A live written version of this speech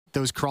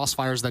those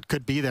crossfires that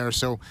could be there.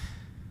 So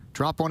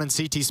drop one in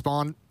CT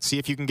spawn, see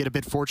if you can get a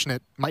bit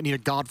fortunate. Might need a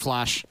God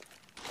Flash.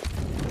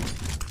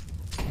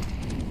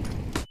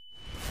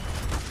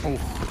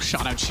 Oh,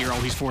 shot out Shiro.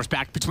 He's forced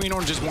back between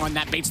oranges one.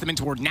 That baits them in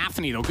toward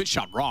Nafany, though. Good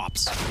shot,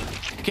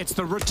 ropzzzzz. Gets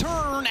the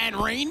return, and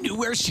Rain knew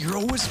where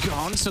Shiro was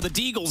gone, so the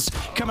Deagles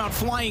come out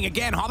flying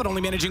again. Hobbit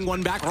only managing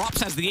one back.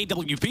 ropzzzzz has the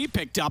AWP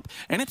picked up,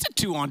 and it's a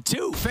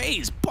 2-on-2.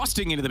 FaZe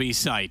busting into the B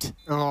site.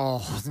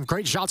 Oh,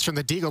 great shots from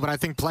the Deagle, but I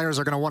think players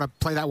are going to want to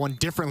play that one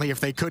differently if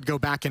they could go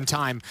back in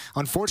time.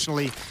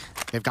 Unfortunately,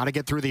 they've got to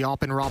get through the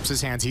AWP in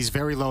ropzzzz's hands. He's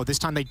very low. This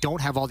time they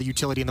don't have all the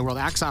utility in the world.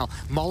 Axile,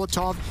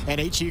 Molotov, and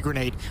HE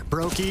grenade.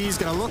 Brokey's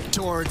going to look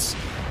towards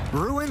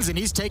Ruins, and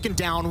he's taken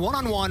down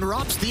one-on-one.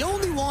 ropzzz, the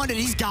only one, and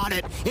he's got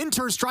it.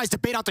 Inters tries to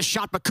bait out the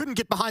shot, but couldn't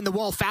get behind the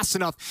wall fast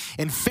enough.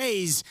 And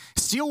FaZe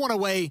steal one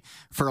away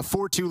for a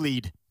 4-2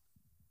 lead.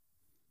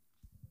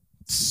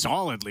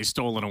 Solidly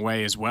stolen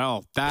away as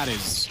well. That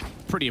is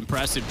pretty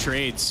impressive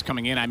trades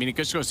coming in. I mean, it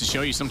just goes to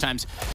show you sometimes